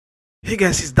Hey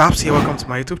guys, it's Daps here. Welcome to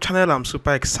my YouTube channel. I'm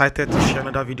super excited to share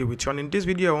another video with you. And in this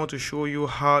video, I want to show you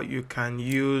how you can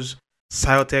use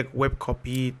Cyotek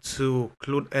Webcopy to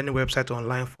clone any website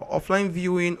online for offline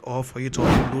viewing or for you to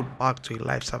upload back to a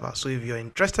live server. So if you're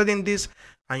interested in this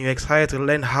and you're excited to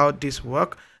learn how this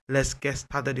works, let's get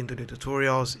started into the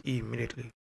tutorials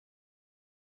immediately.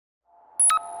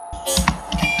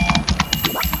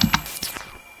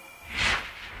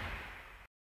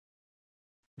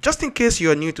 Just in case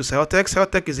you're new to Cyotek,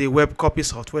 Cyotek is a web copy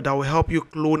software that will help you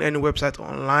clone any website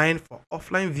online for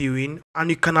offline viewing,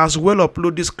 and you can as well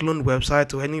upload this cloned website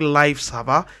to any live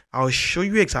server. I'll show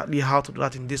you exactly how to do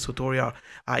that in this tutorial.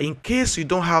 In case you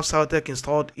don't have Cyotek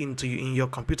installed in your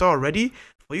computer already,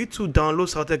 for you to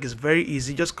download Cyotek is very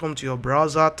easy. Just come to your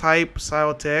browser, type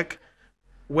Cyotek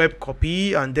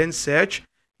Webcopy and then search.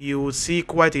 You will see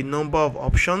quite a number of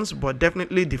options, but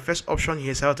definitely the first option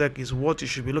here, Cyotek, is what you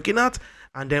should be looking at.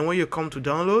 And then when you come to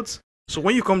downloads, so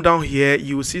when you come down here,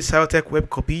 you will see Cyotek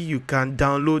Webcopy. You can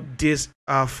download this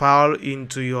file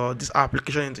into this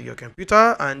application into your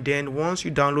computer, and then once you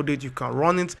download it, you can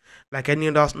run it like any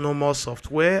other normal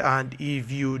software. And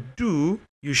if you do,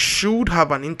 you should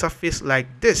have an interface like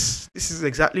this. This is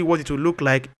exactly what it will look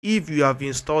like if you have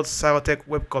installed Cyotek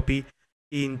Webcopy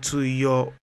into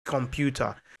your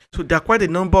computer. So there are quite a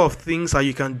number of things that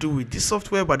you can do with this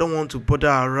software, but I don't want to bother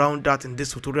around that in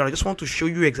this tutorial. I just want to show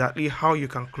you exactly how you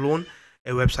can clone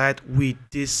a website with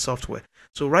this software.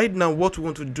 So right now, what we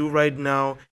want to do right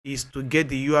now is to get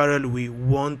the URL we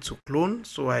want to clone.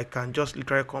 So I can just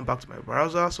literally come back to my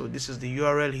browser. So this is the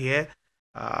URL here.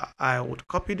 I would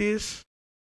copy this,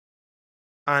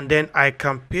 and then I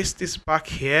can paste this back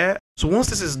here. So once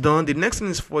this is done, the next thing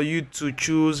is for you to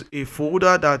choose a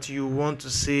folder that you want to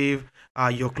save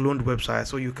your cloned website.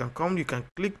 So you can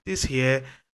click this here,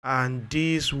 and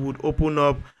this would open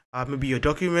up maybe your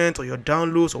document or your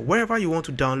downloads or wherever you want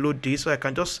to download this. So I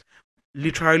can just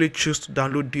literally choose to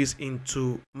download this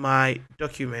into my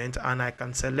document, and I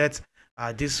can select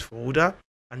this folder.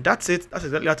 And that's it. That's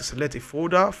exactly how to select a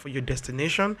folder for your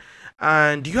destination.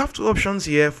 And you have two options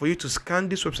here for you to scan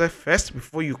this website first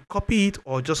before you copy it,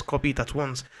 or just copy it at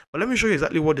once. But let me show you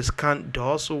exactly what the scan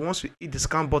does. So once we hit the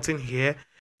scan button here,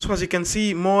 so as you can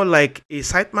see, more like a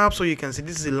sitemap. So you can see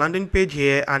this is a landing page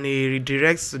here, and it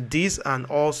redirects to this and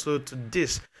also to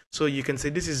this. So you can see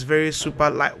this is very super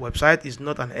light website. It's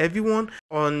not an heavy one.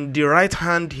 On the right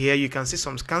hand here, you can see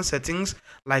some scan settings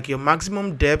like your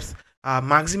maximum depth,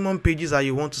 maximum pages that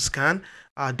you want to scan.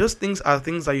 Those things are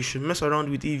things that you should mess around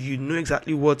with if you know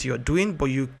exactly what you're doing, but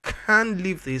you can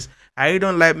leave this. I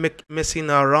don't like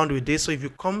messing around with this. So if you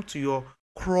come to your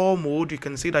crawl mode, you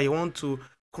can see that you want to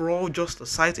crawl just the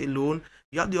site alone.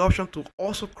 You have the option to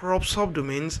also crawl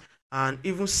subdomains and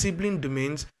even sibling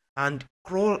domains and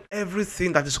crawl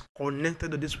everything that is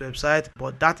connected to this website,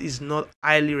 but that is not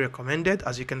highly recommended,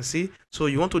 as you can see. So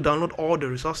you want to download all the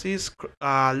resources,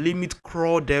 limit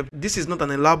crawl depth. This is not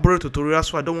an elaborate tutorial,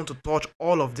 so I don't want to touch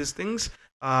all of these things.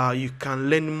 You can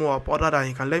learn more about that, and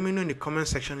you can let me know in the comment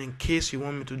section in case you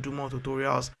want me to do more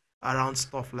tutorials around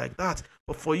stuff like that.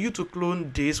 But for you to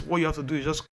clone this, what you have to do is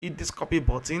just hit this copy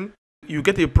button. You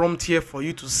get a prompt here for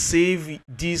you to save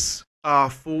this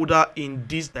folder in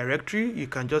this directory. You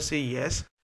can just say yes.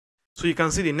 So you can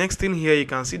see the next thing here. You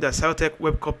can see that Cyotek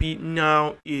Webcopy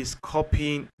now is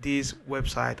copying this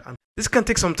website, and this can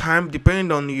take some time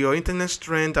depending on your internet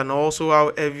strength and also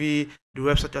how heavy the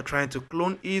website you're trying to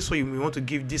clone is. So you may want to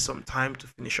give this some time to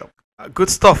finish up.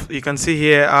 Good stuff. You can see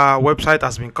here our website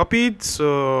has been copied.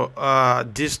 So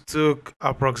this took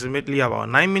approximately about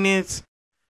 9 minutes,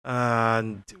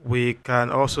 and we can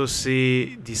also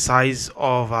see the size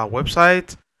of our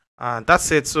website, and that's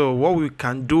it. So what we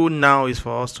can do now is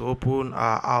for us to open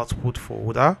our output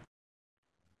folder,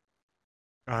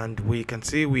 and we can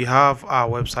see we have our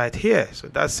website here. So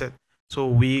that's it. So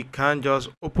we can just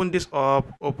open this up,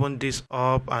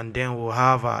 and then we'll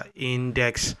have our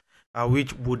index,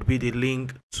 which would be the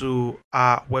link to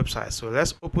our website. So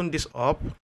let's open this up.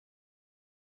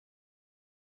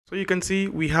 So you can see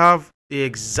we have the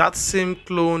exact same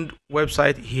cloned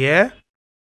website here.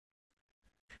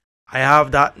 I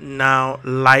have that now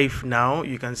live now.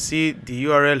 You can see the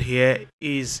URL here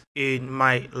is in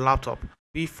my laptop.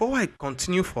 Before I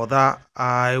continue further,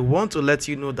 I want to let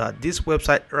you know that this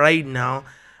website right now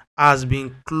has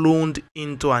been cloned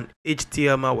into an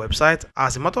HTML website.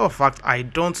 As a matter of fact, I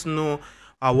don't know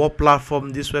what platform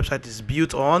this website is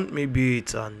built on. Maybe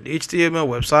it's an HTML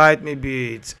website,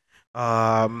 maybe it's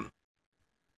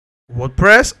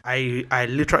WordPress. I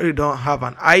literally don't have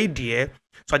an idea.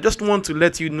 So I just want to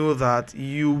let you know that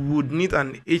you would need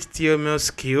an HTML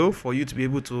skill for you to be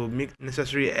able to make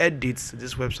necessary edits to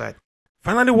this website.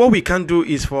 Finally, what we can do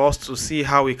is for us to see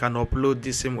how we can upload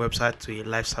this same website to a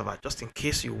live server, just in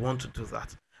case you want to do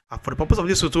that. For the purpose of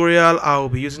this tutorial, I will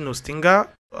be using Hostinger.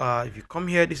 If you come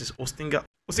here, this is Hostinger.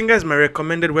 Hostinger is my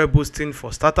recommended web hosting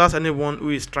for starters, anyone who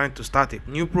is trying to start a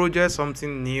new project,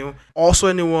 something new. Also,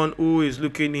 anyone who is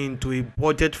looking into a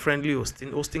budget-friendly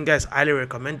hosting. Hostinger is highly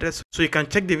recommended. So you can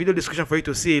check the video description for you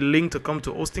to see a link to come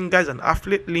to Hostinger, an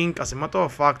affiliate link. As a matter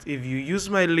of fact, if you use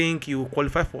my link, you will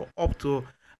qualify for up to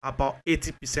about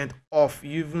 80% off,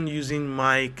 even using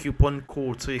my coupon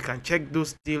code. So you can check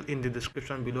those deals in the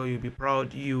description below. You'll be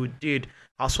proud you did.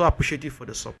 I also appreciate you for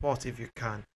the support if you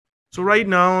can. So right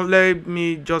now, let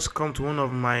me just come to one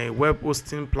of my web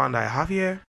hosting plan that I have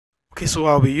here. Okay, so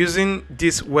I'll be using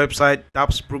this website,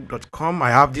 dapsbrook.com.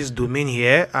 I have this domain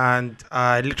here, and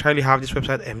I literally have this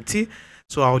website empty.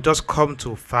 So I'll just come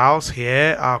to files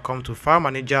here. I'll come to file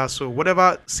manager. So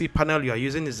whatever cPanel you are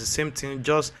using is the same thing.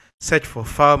 Just search for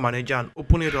file manager and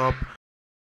open it up.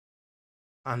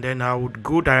 And then I would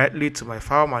go directly to my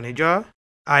file manager.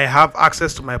 I have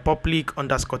access to my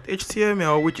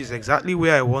public_HTML, which is exactly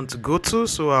where I want to go to.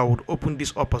 So I would open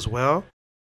this up as well.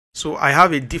 So I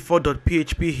have a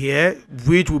default.php here,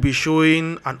 which will be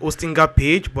showing an Hostinger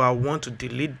page, but I want to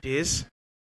delete this.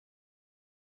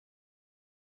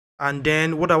 And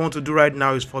then what I want to do right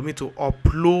now is for me to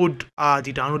upload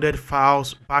the downloaded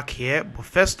files back here. But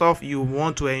first off, you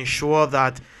want to ensure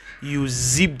that you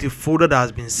zip the folder that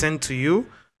has been sent to you.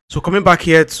 So coming back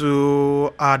here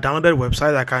to our downloaded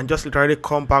website, I can just literally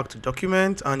come back to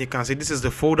document, and you can see this is the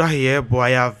folder here.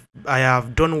 But I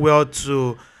have done well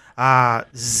to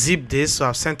zip this, so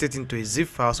I've sent it into a zip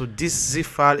file. So this zip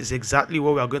file is exactly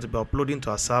what we are going to be uploading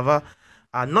to our server.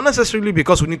 Not necessarily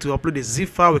because we need to upload a zip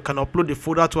file, we can upload the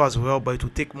folder too as well, but it will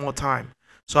take more time.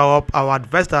 So I'll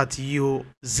advise that you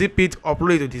zip it,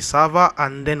 upload it to the server,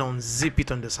 and then unzip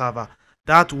it on the server.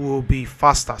 That will be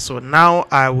faster. So now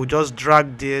I will just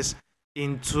drag this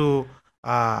into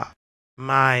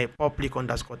my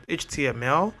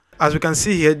public_HTML. As you can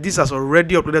see here, this has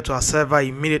already uploaded to our server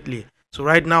immediately. So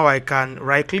right now I can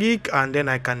right click and then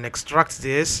I can extract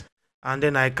this, and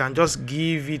then I can just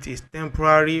give it a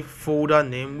temporary folder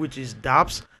name, which is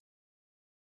Daps.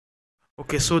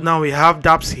 Okay, so now we have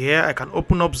Daps here. I can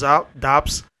open up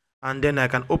Daps, and then I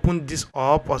can open this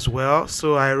up as well.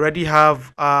 So I already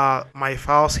have my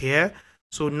files here.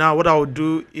 So now what I will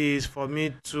do is for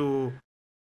me to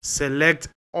select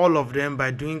all of them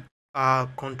by doing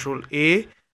Control A,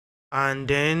 and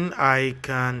then I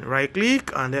can right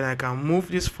click and then I can move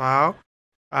this file.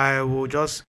 I will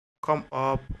just come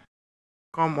up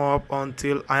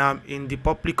until I am in the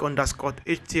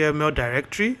public_HTML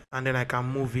directory, and then I can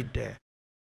move it there.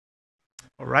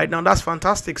 All right, now that's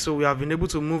fantastic. So we have been able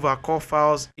to move our core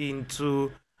files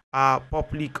into our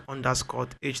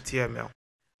public_HTML.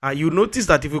 You notice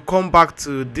that if you come back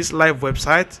to this live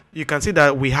website, you can see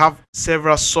that we have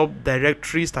several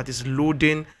subdirectories that is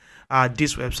loading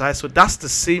this website. So that's the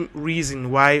same reason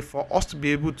why for us to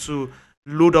be able to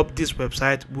load up this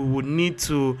website, we would need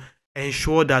to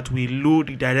ensure that we load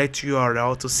the direct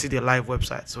URL to see the live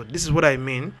website. So this is what I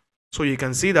mean. So you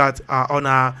can see that on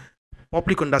our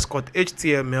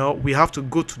public_HTML, we have to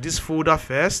go to this folder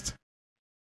first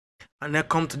and then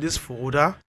come to this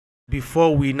folder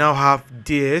before we now have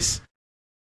this.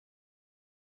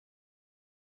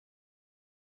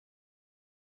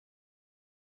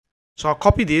 So I'll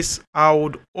copy this. I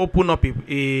would open up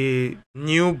a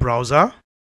new browser.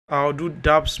 I'll do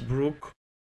Dapsbrook,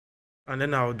 and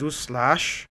then I'll do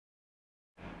 /.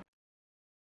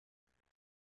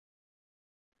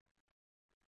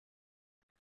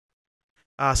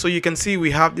 So you can see we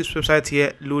have this website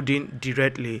here loading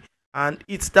directly, and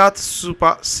it's that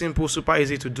super simple, super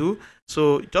easy to do.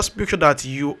 So just make sure that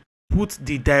you put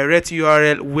the direct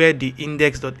URL where the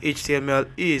index.html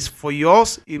is. For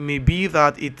yours, it may be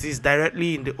that it is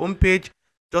directly in the home page.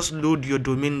 Just load your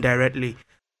domain directly.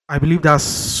 I believe that's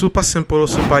super simple,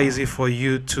 super easy for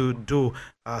you to do.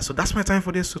 So that's my time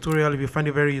for this tutorial. If you find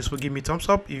it very useful, give me a thumbs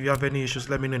up. If you have any issues,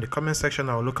 let me know in the comment section.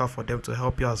 I'll look out for them to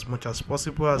help you as much as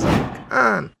possible as I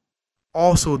can.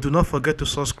 Also, do not forget to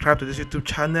subscribe to this YouTube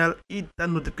channel. Hit that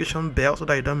notification bell so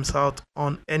that you don't miss out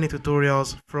on any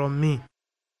tutorials from me.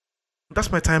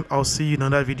 That's my time. I'll see you in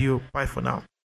another video. Bye for now.